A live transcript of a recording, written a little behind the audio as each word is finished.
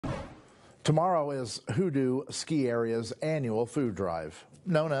Tomorrow is Hoodoo Ski Area's annual food drive,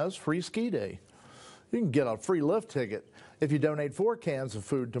 known as Free Ski Day. You can get a free lift ticket if you donate 4 cans of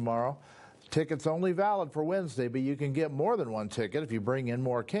food tomorrow. Tickets only valid for Wednesday, but you can get more than 1 ticket if you bring in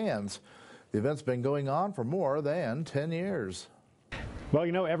more cans. The event's been going on for more than 10 years.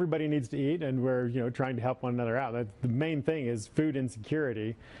 Well, everybody needs to eat, and we're, trying to help one another out. The main thing is food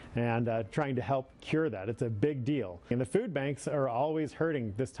insecurity and trying to help cure that. It's a big deal. And the food banks are always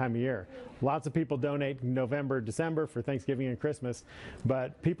hurting this time of year. Lots of people donate in November, December for Thanksgiving and Christmas,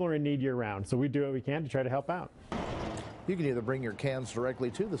 but people are in need year-round, so we do what we can to try to help out. You can either bring your cans directly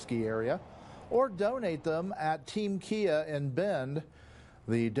to the ski area or donate them at Team Kia in Bend.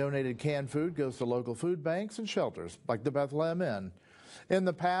 The donated canned food goes to local food banks and shelters like the Bethlehem Inn. In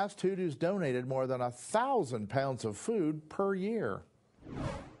the past, Hoodoo's donated more than 1,000 pounds of food per year.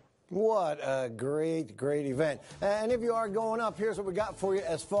 What a great event. And if you are going up, here's what we got for you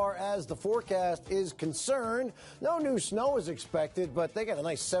as far as the forecast is concerned. No new snow is expected, but they got a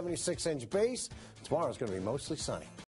nice 76-inch base. Tomorrow's going to be mostly sunny.